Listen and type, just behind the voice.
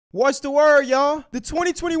What's the word, y'all? The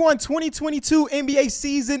 2021-2022 NBA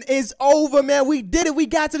season is over, man. We did it. We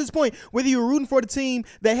got to this point. Whether you were rooting for the team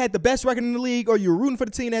that had the best record in the league or you were rooting for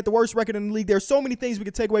the team that had the worst record in the league, there's so many things we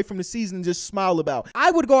could take away from the season and just smile about.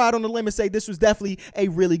 I would go out on a limb and say this was definitely a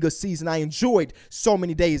really good season. I enjoyed so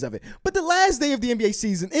many days of it. But the last day of the NBA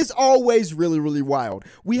season is always really, really wild.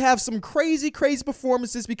 We have some crazy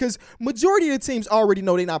performances because majority of the teams already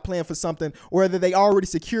know they're not playing for something, or whether they already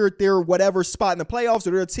secured their whatever spot in the playoffs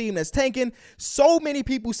or their team that's tanking. So many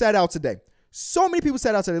people sat out today.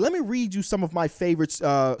 Let me read you some of my favorite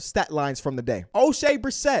stat lines from the day. O'Shea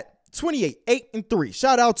Brissett, 28, 8 and 3.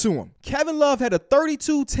 Shout out to him. Kevin Love had a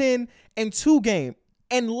 32, 10 and 2 game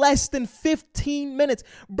in less than 15 minutes.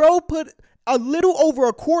 Bro put a little over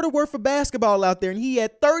a quarter worth of basketball out there, and he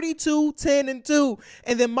had 32, 10 and 2.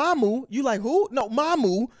 And then Mamu, you like who? No,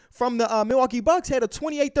 Mamu from the Milwaukee Bucks had a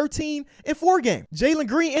 28, 13 and 4 game. Jalen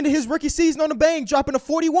Green ended his rookie season on the bang, dropping a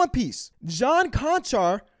 41 piece. John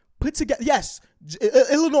Conchar put together,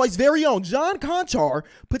 Illinois' very own John Conchar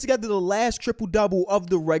put together the last triple-double of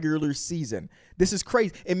the regular season. This is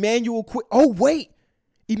crazy. Emmanuel Quickly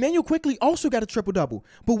also got a triple-double.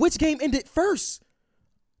 But which game ended first?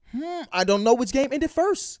 I don't know which game ended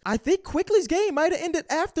first. I think Quickly's game might have ended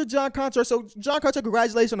after John Conchar. So, John Conchar,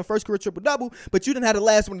 congratulations on the first career triple-double, but you didn't have the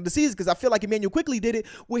last one of the season because I feel like Emmanuel Quickly did it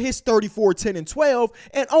with his 34, 10, and 12.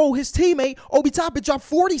 And, his teammate, Obi Toppin, dropped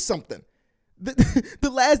 40-something.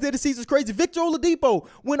 The last day of the season is crazy. Victor Oladipo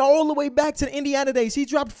went all the way back to the Indiana days. He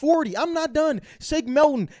dropped 40. I'm not done. Shake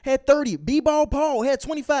Milton had 30. B-Ball Paul had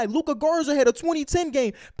 25. Luka Garza had a 2010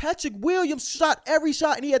 game. Patrick Williams shot every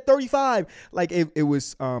shot, and he had 35. Like, it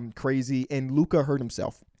was crazy, and Luka hurt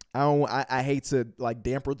himself. I hate to, like,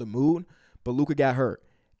 damper the mood, but Luka got hurt.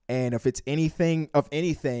 And if it's anything,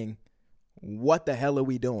 what the hell are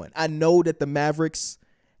we doing? I know that the Mavericks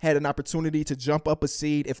had an opportunity to jump up a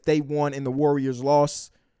seed if they won and the Warriors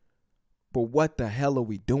lost. But what the hell are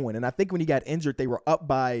we doing? And I think when he got injured, they were up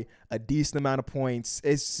by a decent amount of points.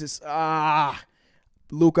 It's just,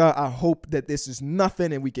 Luka, I hope that this is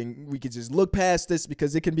nothing and we can just look past this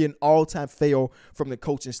because it can be an all-time fail from the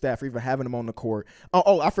coaching staff for even having him on the court.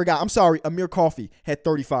 I forgot. I'm sorry. Amir Coffey had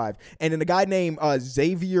 35. And then a guy named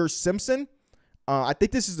Xavier Simpson, I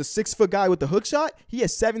think this is the 6-foot guy with the hook shot. He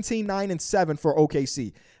has 17, 9, and 7 for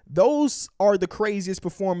OKC. Those are the craziest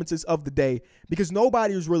performances of the day because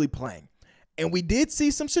nobody was really playing. And we did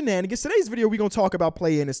see some shenanigans. Today's video, we're going to talk about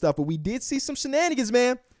playing and stuff, but we did see some shenanigans,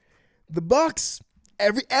 man. The Bucks,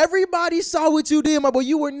 everybody saw what you did, my boy.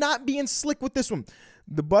 You were not being slick with this one.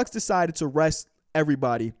 The Bucks decided to rest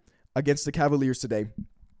everybody against the Cavaliers today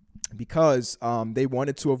because they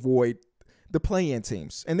wanted to avoid the play-in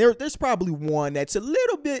teams. And there's probably one that's a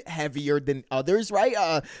little bit heavier than others,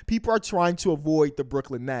 right? People are trying to avoid the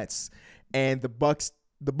Brooklyn Nets, and the Bucks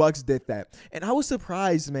did that. And I was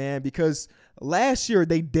surprised, man, because last year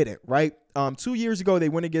they did it, right? 2 years ago they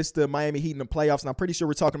went against the Miami Heat in the playoffs, and I'm pretty sure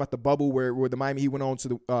we're talking about the bubble where the Miami Heat went on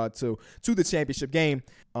to the championship game.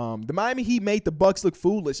 The Miami Heat made the Bucks look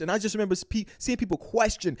foolish, and I just remember seeing people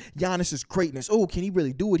question Giannis's greatness. Oh, can he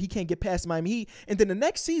really do it? He can't get past Miami Heat. And then the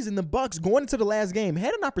next season, the Bucks going into the last game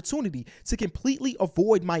had an opportunity to completely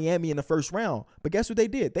avoid Miami in the first round. But guess what they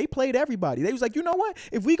did? They played everybody. They was like, you know what?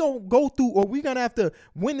 If we gonna go through, or we're gonna have to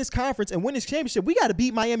win this conference and win this championship, we got to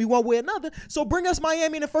beat Miami one way or another. So bring us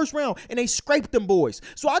Miami in the first round, and they scraped them boys.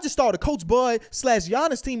 So I just thought the Coach Bud /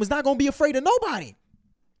 Giannis team was not gonna be afraid of nobody.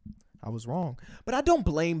 I was wrong, but I don't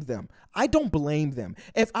blame them.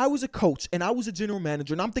 If I was a coach and I was a general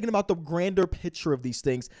manager and I'm thinking about the grander picture of these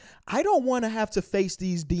things, I don't want to have to face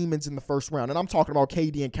these demons in the first round. And I'm talking about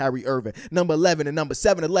KD and Kyrie Irving, number 11 and number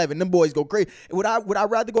 7-11. Them boys go crazy. Would I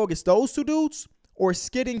rather go against those two dudes or a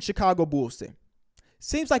skidding Chicago Bulls team?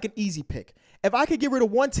 Seems like an easy pick. If I could get rid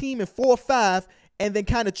of one team in 4 or 5 and then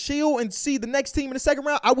kind of chill and see the next team in the second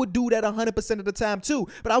round, I would do that 100% of the time too.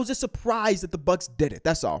 But I was just surprised that the Bucks did it.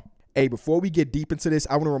 That's all. Hey, before we get deep into this,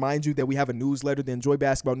 I want to remind you that we have a newsletter, the Enjoy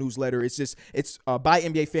Basketball newsletter. It's by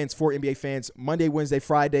NBA fans for NBA fans, Monday, Wednesday,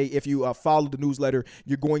 Friday. If you follow the newsletter,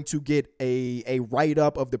 you're going to get a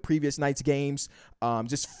write-up of the previous night's games,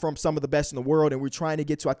 just from some of the best in the world. And we're trying to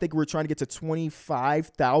get to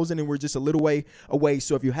 25,000, and we're just a little way away.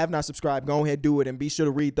 So if you have not subscribed, go ahead, do it, and be sure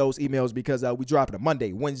to read those emails because we drop it on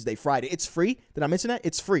Monday, Wednesday, Friday. It's free. Did I mention that?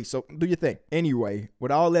 It's free, so do your thing. Anyway,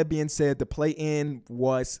 with all that being said, the play-in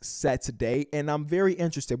was set today, and I'm very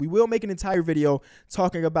interested. We will make an entire video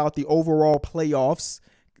talking about the overall playoffs.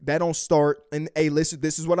 That don't start. And hey, listen,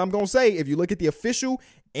 this is what I'm gonna say. If you look at the official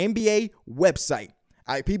NBA website,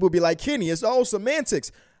 people be like, Kenny, it's all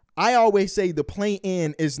semantics. I always say the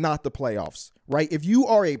play-in is not the playoffs, right? If you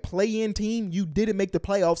are a play-in team, you didn't make the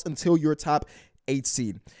playoffs until your top 8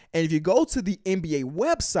 seed. And if you go to the NBA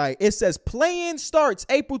website, it says play-in starts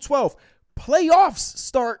April 12th. Playoffs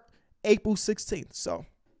start April 16th. So,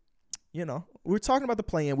 you know, we're talking about the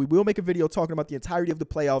play-in. We will make a video talking about the entirety of the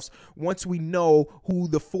playoffs once we know who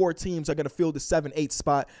the 4 teams are going to fill the 7-8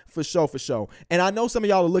 spot for sure. And I know some of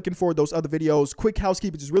y'all are looking for those other videos. Quick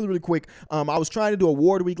housekeeping, just really quick. I was trying to do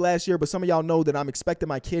award week last year, but some of y'all know that I'm expecting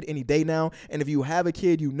my kid any day now. And if you have a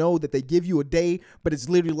kid, you know that they give you a day, but it's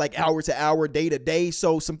literally like hour to hour, day to day.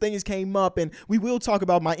 So some things came up, and we will talk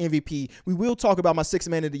about my MVP. We will talk about my 6th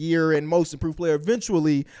man of the year and most improved player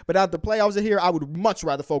eventually. But out the playoffs are here, I would much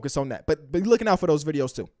rather focus on that. But be looking out for those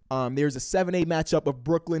videos too. There's a 7-8 matchup of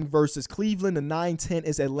Brooklyn versus Cleveland. The 9-10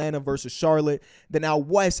 is Atlanta versus Charlotte. Then out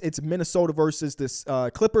west, it's Minnesota versus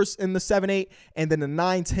the Clippers in the 7-8. And then the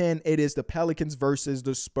 9-10, it is the Pelicans versus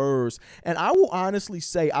the Spurs. And I will honestly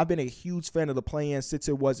say I've been a huge fan of the play-in since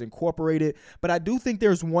it was incorporated. But I do think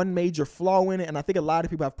there's one major flaw in it, and I think a lot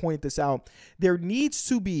of people have pointed this out. There needs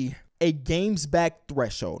to be a games back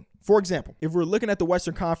threshold. For example, if we're looking at the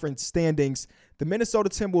Western Conference standings, the Minnesota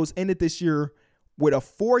Timberwolves ended this year with a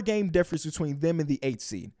 4-game difference between them and the 8th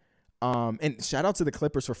seed. And shout out to the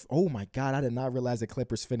Clippers for, oh my God, I did not realize the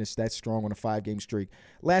Clippers finished that strong on a 5-game streak.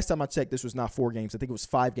 Last time I checked, this was not 4 games. I think it was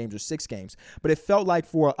 5 games or 6 games. But it felt like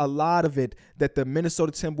for a lot of it that the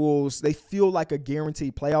Minnesota Timberwolves, they feel like a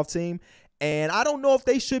guaranteed playoff team. And I don't know if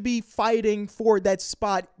they should be fighting for that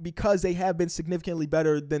spot because they have been significantly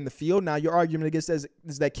better than the field. Now, your argument against is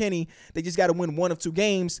that, Kenny, they just got to win 1 of 2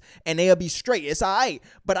 games and they'll be straight. It's all right.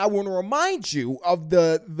 But I want to remind you of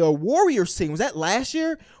the Warriors team. Was that last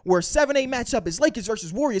year where 7-8 matchup is Lakers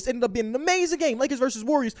versus Warriors? Ended up being an amazing game. Lakers versus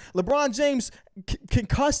Warriors. LeBron James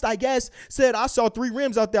concussed, I guess, said, I saw 3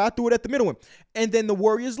 rims out there. I threw it at the middle one. And then the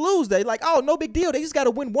Warriors lose. They like, oh, no big deal. They just got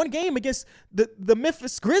to win 1 game against the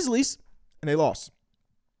Memphis Grizzlies. And they lost.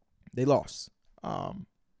 I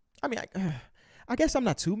mean, I guess I'm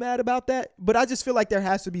not too mad about that, but I just feel like there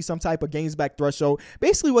has to be some type of games back threshold.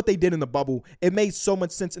 Basically what they did in the bubble, it made so much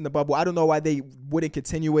sense in the bubble. I don't know why they wouldn't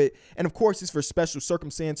continue it. And of course, it's for special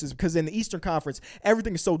circumstances because in the Eastern Conference,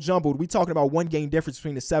 everything is so jumbled. We're talking about 1 game difference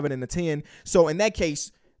between the 7 and the 10. So in that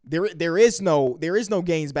case, there is no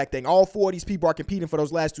games back thing. All 4 of these people are competing for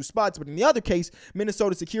those last 2 spots. But in the other case,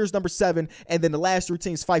 Minnesota secures number 7, and then the last 3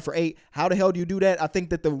 teams fight for 8. How the hell do you do that? I think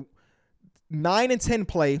that the 9 and 10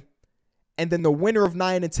 play, and then the winner of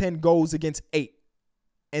 9 and 10 goes against 8.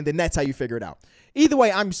 And then that's how you figure it out. Either way,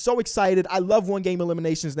 I'm so excited. I love 1-game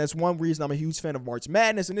eliminations. That's one reason I'm a huge fan of March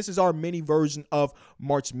Madness. And this is our mini version of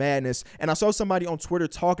March Madness. And I saw somebody on Twitter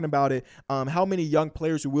talking about it, how many young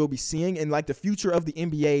players we will be seeing. And like the future of the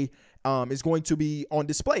NBA is going to be on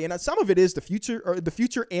display. And some of it is the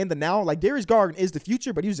future and the now. Like Darius Garland is the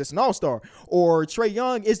future, but he was just an all-star. Or Trae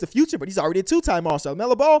Young is the future, but he's already a 2-time all-star.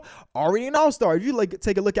 Melo Ball, already an all-star. If you like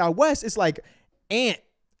take a look out west, it's like Ant,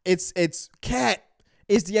 it's Cat,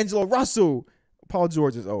 it's D'Angelo Russell. Paul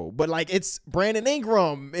George is old, but like it's Brandon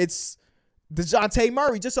Ingram, it's DeJounte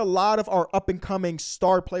Murray. Just a lot of our up-and-coming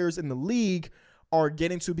star players in the league are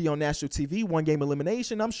getting to be on national TV, 1-game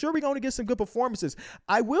elimination. I'm sure we're going to get some good performances.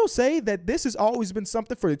 I will say that this has always been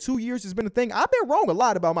something for the 2 years. It's been a thing. I've been wrong a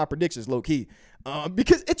lot about my predictions, low-key,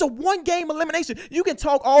 because it's a 1-game elimination. You can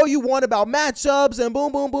talk all you want about matchups and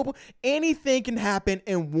boom, boom, boom, boom. Anything can happen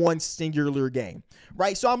in 1 singular game,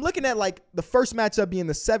 right? So I'm looking at like the first matchup being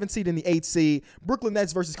the 7th seed and the 8th seed, Brooklyn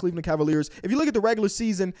Nets versus Cleveland Cavaliers. If you look at the regular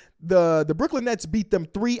season, the Brooklyn Nets beat them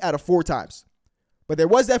 3 out of 4 times, but there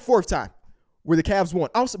was that 4th time where the Cavs won.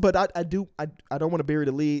 Also, but I don't want to bury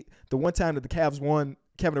the lead. The one time that the Cavs won,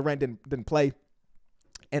 Kevin Durant didn't play.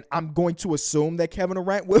 And I'm going to assume that Kevin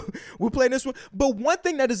Durant will play this one. But one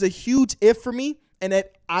thing that is a huge if for me, and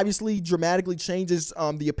that obviously dramatically changes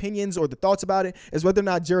the opinions or the thoughts about it, is whether or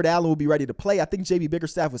not Jared Allen will be ready to play. I think J.B.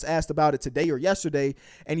 Bickerstaff was asked about it today or yesterday,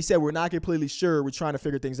 and he said, we're not completely sure. We're trying to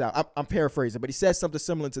figure things out. I'm paraphrasing, but he said something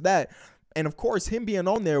similar to that. And, of course, him being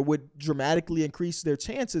on there would dramatically increase their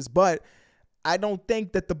chances. But I don't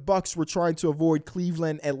think that the Bucks were trying to avoid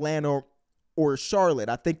Cleveland, Atlanta, or Charlotte.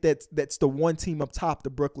 I think that's the one team up top, the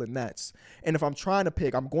Brooklyn Nets. And if I'm trying to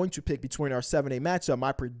pick, I'm going to pick between our 7-8 matchup.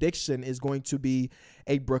 My prediction is going to be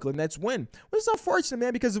a Brooklyn Nets win. Which is unfortunate,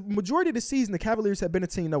 man, because the majority of the season, the Cavaliers have been a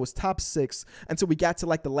team that was top 6 until we got to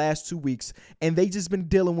like the last 2 weeks. And they just been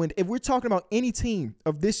dealing with, if we're talking about any team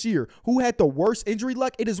of this year who had the worst injury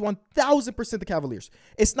luck, it is 1,000% the Cavaliers.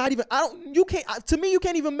 It's not even, to me, you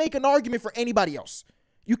can't even make an argument for anybody else.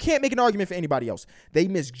 You can't make an argument for anybody else. They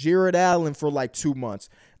missed Jared Allen for like 2 months.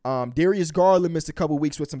 Darius Garland missed a couple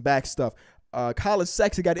weeks with some back stuff. Colin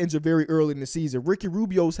Sexton got injured very early in the season. Ricky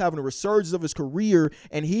Rubio's having a resurgence of his career,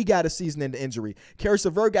 and he got a season-ending injury. Karis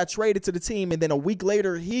LeVert got traded to the team, and then a week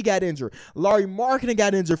later, he got injured. Larry Marketing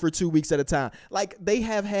got injured for 2 weeks at a time. Like, they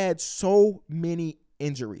have had so many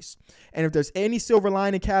injuries. And if there's any silver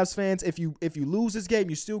lining, Cavs fans, if you lose this game,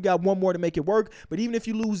 you still got one more to make it work. But even if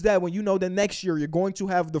you lose that one, you know that next year you're going to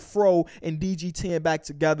have the Fro and DG10 back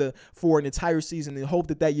together for an entire season and hope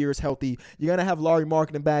that year is healthy. You're going to have Larry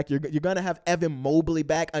Marketing back. You're going to have Evan Mobley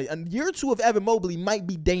back. A year or two of Evan Mobley might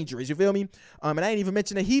be dangerous. You feel me? And I didn't even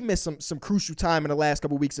mention that he missed some crucial time in the last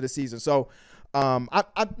couple weeks of the season. So I'm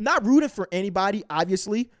not rooting for anybody,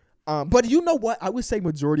 obviously. But you know what? I would say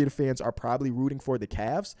majority of the fans are probably rooting for the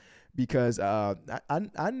Cavs because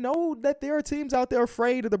I know that there are teams out there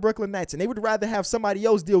afraid of the Brooklyn Nets, and they would rather have somebody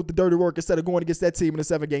else deal with the dirty work instead of going against that team in a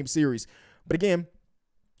 7-game series. But again,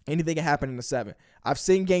 anything can happen in the 7. I've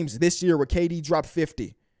seen games this year where KD dropped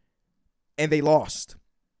 50 and they lost.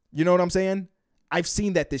 You know what I'm saying? I've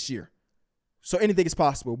seen that this year. So anything is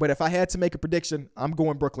possible. But if I had to make a prediction, I'm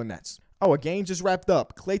going Brooklyn Nets. Oh, a game just wrapped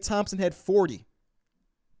up. Klay Thompson had 40.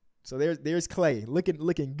 So there's Klay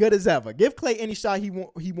looking good as ever. Give Klay any shot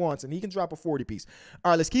he wants, and he can drop a 40 piece.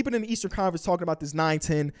 All right, let's keep it in the Eastern Conference talking about this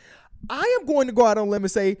 9-10. I am going to go out on a limb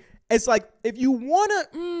and say it's like if you want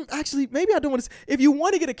to actually, maybe I don't want to. If you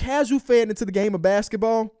want to get a casual fan into the game of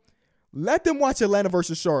basketball, let them watch Atlanta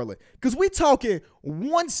versus Charlotte because we're talking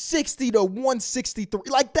 160 to 163.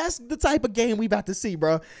 Like, that's the type of game we about to see,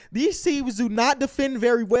 bro. These teams do not defend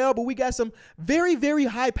very well, but we got some very, very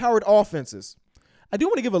high-powered offenses. I do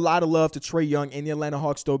want to give a lot of love to Trae Young and the Atlanta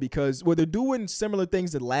Hawks, though, because they're doing similar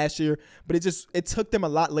things than last year, but it took them a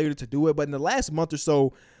lot later to do it. But in the last month or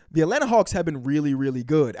so, the Atlanta Hawks have been really, really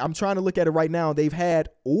good. I'm trying to look at it right now. They've had,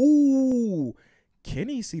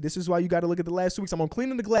 Kenny, see, this is why you got to look at the last 2 weeks. I'm on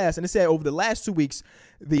Cleaning the Glass, and it said over the last 2 weeks,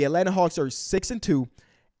 the Atlanta Hawks are 6-2,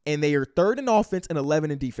 and they are 3rd in offense and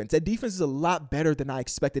 11 in defense. That defense is a lot better than I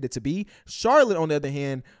expected it to be. Charlotte, on the other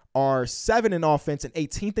hand, are 7 in offense and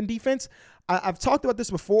 18th in defense. I've talked about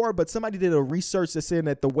this before, but somebody did a research that said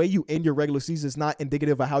that the way you end your regular season is not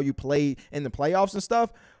indicative of how you play in the playoffs and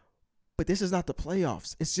stuff. But this is not the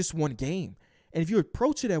playoffs. It's just one game. And if you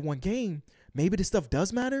approach it at one game, maybe this stuff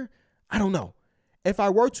does matter. I don't know. If I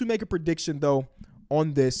were to make a prediction, though,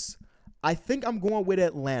 on this, I think I'm going with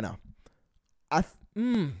Atlanta. I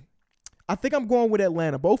think I'm going with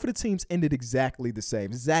Atlanta. Both of the teams ended exactly the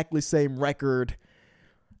same record.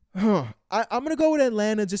 I'm going to go with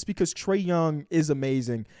Atlanta just because Trae Young is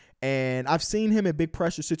amazing. And I've seen him in big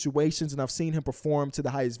pressure situations, and I've seen him perform to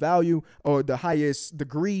the highest value or the highest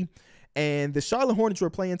degree. And the Charlotte Hornets were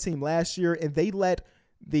a playing team last year, and they let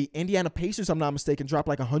the Indiana Pacers, I'm not mistaken, drop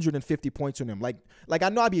like 150 points on them. Like I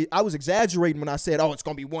know I was exaggerating when I said, it's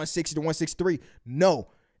going to be 160 to 163. No.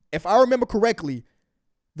 If I remember correctly,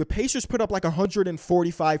 the Pacers put up like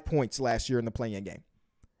 145 points last year in the play-in game.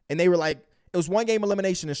 And they were like, it was one game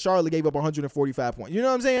elimination, and Charlotte gave up 145 points. You know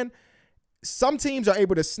what I'm saying? Some teams are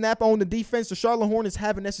able to snap on the defense. The Charlotte Hornets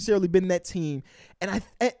haven't necessarily been that team. And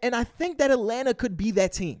I think that Atlanta could be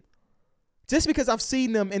that team. Just because I've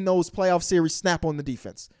seen them in those playoff series snap on the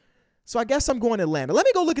defense. So I guess I'm going Atlanta. Let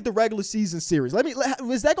me go look at the regular season series.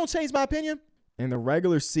 Is that going to change my opinion? In the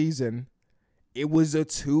regular season, it was a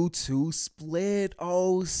 2-2 split.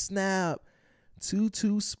 Oh, snap.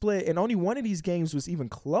 2-2 split. And only one of these games was even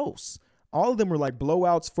close. All of them were like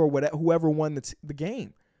blowouts for whoever won the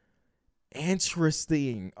game.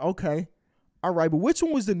 Interesting. Okay. All right. But which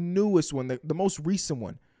one was the newest one, the most recent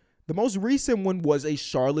one? The most recent one was a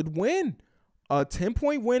Charlotte win. A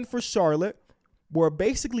 10-point win for Charlotte, where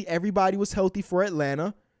basically everybody was healthy for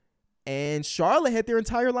Atlanta. And Charlotte had their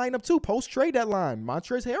entire lineup too. Post-trade deadline.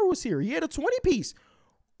 Montrezl Harrell was here. He had a 20-piece.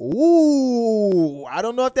 Ooh, I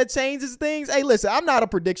don't know if that changes things. Hey, listen, I'm not a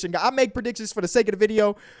prediction guy. I make predictions for the sake of the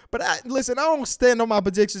video. But listen, I don't stand on my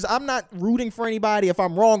predictions. I'm not rooting for anybody. If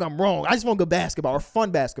I'm wrong, I'm wrong. I just want good basketball or fun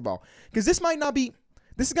basketball. Because this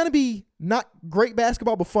is going to be not great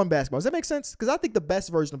basketball, but fun basketball. Does that make sense? Because I think the best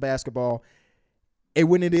version of basketball is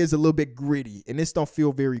when it is a little bit gritty. And this don't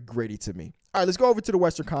feel very gritty to me. All right, let's go over to the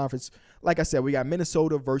Western Conference. Like I said, we got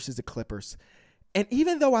Minnesota versus the Clippers. And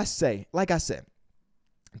even though like I said,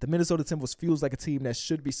 the Minnesota Timberwolves feels like a team that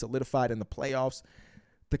should be solidified in the playoffs.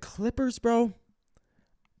 The Clippers, bro,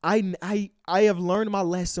 I have learned my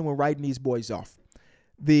lesson when writing these boys off.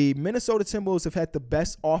 The Minnesota Timberwolves have had the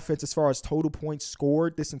best offense as far as total points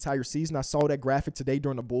scored this entire season. I saw that graphic today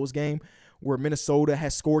during the Bulls game where Minnesota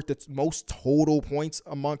has scored the most total points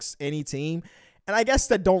amongst any team. And I guess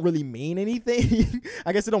that don't really mean anything.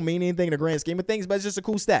 I guess it don't mean anything in the grand scheme of things, but it's just a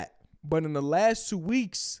cool stat. But in the last 2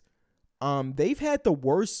 weeks, they've had the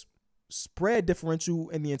worst spread differential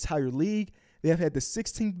in the entire league. They have had the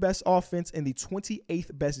 16th best offense and the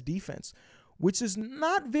 28th best defense, which is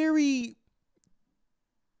not very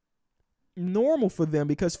normal for them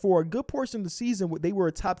because for a good portion of the season, they were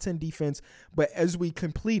a top 10 defense. But as we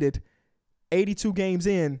completed 82 games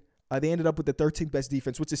in, they ended up with the 13th best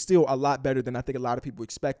defense, which is still a lot better than I think a lot of people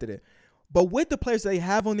expected it. But with the players they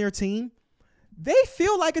have on their team, they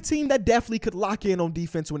feel like a team that definitely could lock in on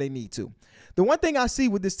defense when they need to. The one thing I see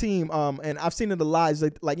with this team, and I've seen it a lot, is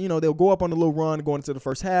like they'll go up on a little run going into the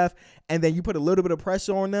first half, and then you put a little bit of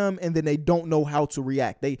pressure on them, and then they don't know how to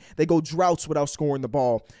react. They go droughts without scoring the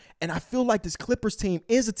ball. And I feel like this Clippers team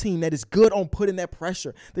is a team that is good on putting that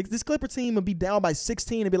pressure. This Clippers team will be down by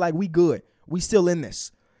 16 and be like, we good. We still in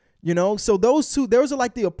this. So those two, those are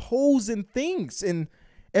like the opposing things. And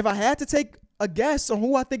if I had to take a guess on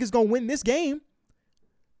who I think is going to win this game,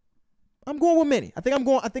 I'm going with Minnie. I think I'm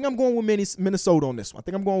going with Minnesota on this one. I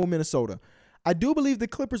think I'm going with Minnesota. I do believe the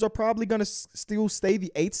Clippers are probably going to still stay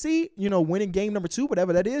the 8th seed, winning game number 2,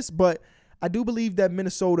 whatever that is. But I do believe that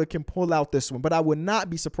Minnesota can pull out this one. But I would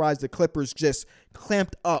not be surprised the Clippers just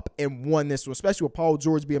clamped up and won this one, especially with Paul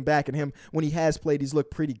George being back and him when he has played. He's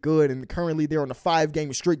looked pretty good. And currently they're on a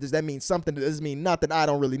 5-game streak. Does that mean something? Does it mean nothing? I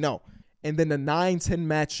don't really know. And then the 9-10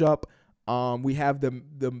 matchup, we have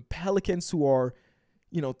the Pelicans who are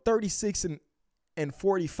 36 and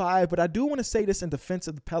 45. But I do want to say this in defense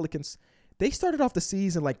of the Pelicans. They started off the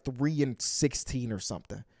season like 3-16 or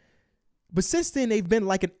something. But since then, they've been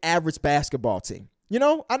like an average basketball team.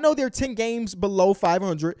 I know they're 10 games below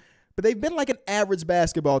 500, but they've been like an average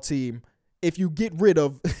basketball team if you get rid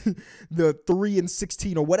of the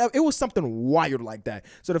 3-16 or whatever. It was something wild like that.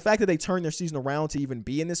 So the fact that they turned their season around to even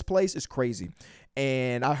be in this place is crazy.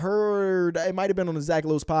 And I heard, it might have been on the Zach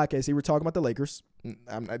Lowe's podcast, he were talking about the Lakers.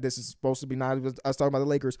 This is supposed to be not us talking about the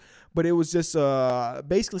Lakers, but it was just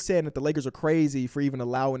basically saying that the Lakers are crazy for even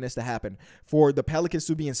allowing this to happen. For the Pelicans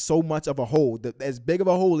to be in so much of a hole, as big of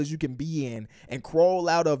a hole as you can be in and crawl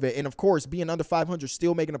out of it. And of course, being under 500,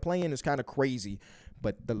 still making a play-in is kind of crazy.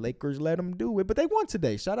 But the Lakers let them do it. But they won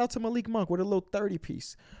today. Shout out to Malik Monk with a little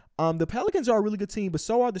 30-piece. The Pelicans are a really good team, but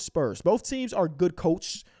so are the Spurs. Both teams are good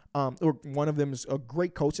coached. Or one of them is a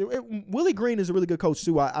great coach. Willie Green is a really good coach,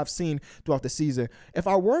 too, I've seen throughout the season. If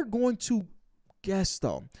I were going to guess,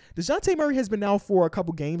 though, DeJounte Murray has been out for a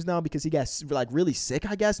couple games now because he got really sick,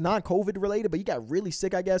 I guess. Non-COVID related, but he got really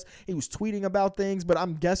sick, I guess. He was tweeting about things, but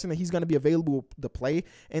I'm guessing that he's going to be available to play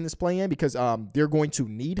in this play-in because they're going to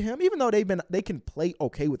need him, even though they can play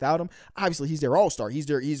okay without him. Obviously, he's their all-star. He's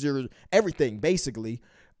their everything, basically.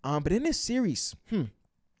 But in this series,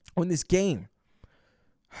 on this game,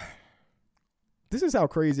 this is how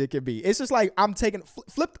crazy it can be. It's just like I'm taking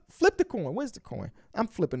flip the coin. Where's the coin? I'm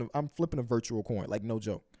flipping a virtual coin, like no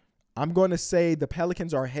joke. I'm going to say the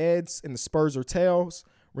Pelicans are heads and the Spurs are tails.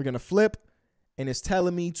 We're going to flip, and it's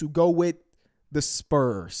telling me to go with the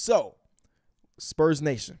Spurs. So, Spurs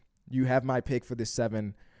Nation, you have my pick for this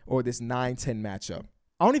 9-10 matchup.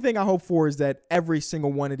 Only thing I hope for is that every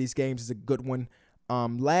single one of these games is a good one.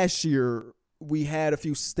 Last year, we had a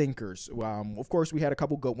few stinkers. Of course, we had a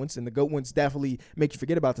couple good ones, and the good ones definitely make you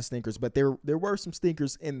forget about the stinkers, but there were some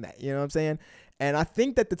stinkers in that, you know what I'm saying? And I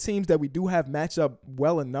think that the teams that we do have match up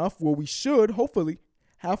well enough where we should hopefully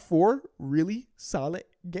have 4 really solid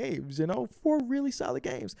games, 4 really solid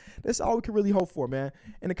games. That's all we can really hope for, man.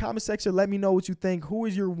 In the comment section, let me know what you think. Who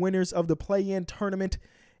is your winners of the play-in tournament?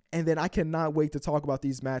 And then I cannot wait to talk about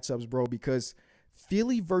these matchups, bro, because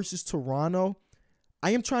Philly versus Toronto, I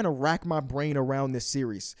am trying to rack my brain around this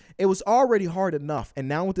series. It was already hard enough, and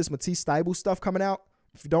now with this Matisse Thybulle stuff coming out,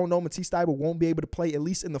 if you don't know, Matisse Thybulle won't be able to play at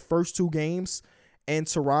least in the first 2 games in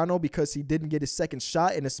Toronto because he didn't get his second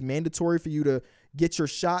shot, and it's mandatory for you to get your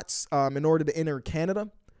shots in order to enter Canada.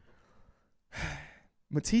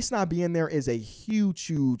 Matisse not being there is a huge,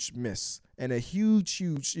 huge miss and a huge,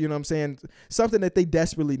 you know what I'm saying, something that they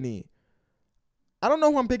desperately need. I don't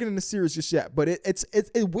know who I'm picking in the series just yet, but it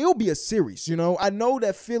will be a series, I know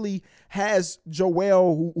that Philly has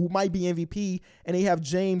Joel, who might be MVP, and they have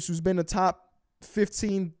James, who's been a top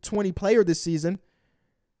 15, 20 player this season.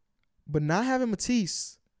 But not having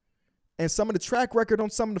Matisse and some of the track record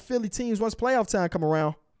on some of the Philly teams once playoff time come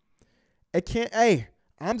around, it can't. Hey,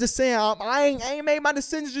 I'm just saying, I ain't made my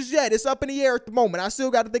decisions just yet. It's up in the air at the moment. I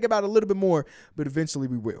still got to think about it a little bit more, but eventually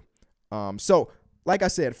we will. So, like I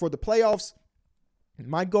said, for the playoffs,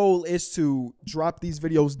 my goal is to drop these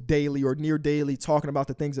videos daily or near daily, talking about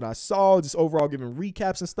the things that I saw, just overall giving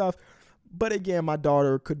recaps and stuff. But again, my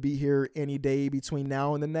daughter could be here any day between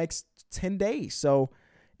now and the next 10 days. So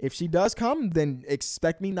if she does come, then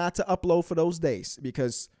expect me not to upload for those days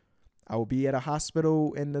because I will be at a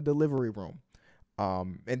hospital in the delivery room.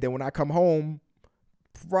 And then when I come home,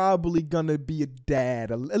 probably gonna be a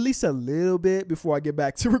dad, at least a little bit before I get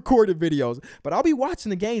back to recording videos. But I'll be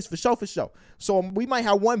watching the games for sure. So we might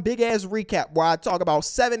have one big ass recap where I talk about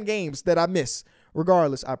 7 games that I miss.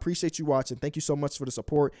 Regardless, I appreciate you watching. Thank you so much for the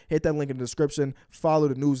support. Hit that link in the description. Follow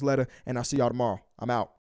the newsletter, and I'll see y'all tomorrow. I'm out.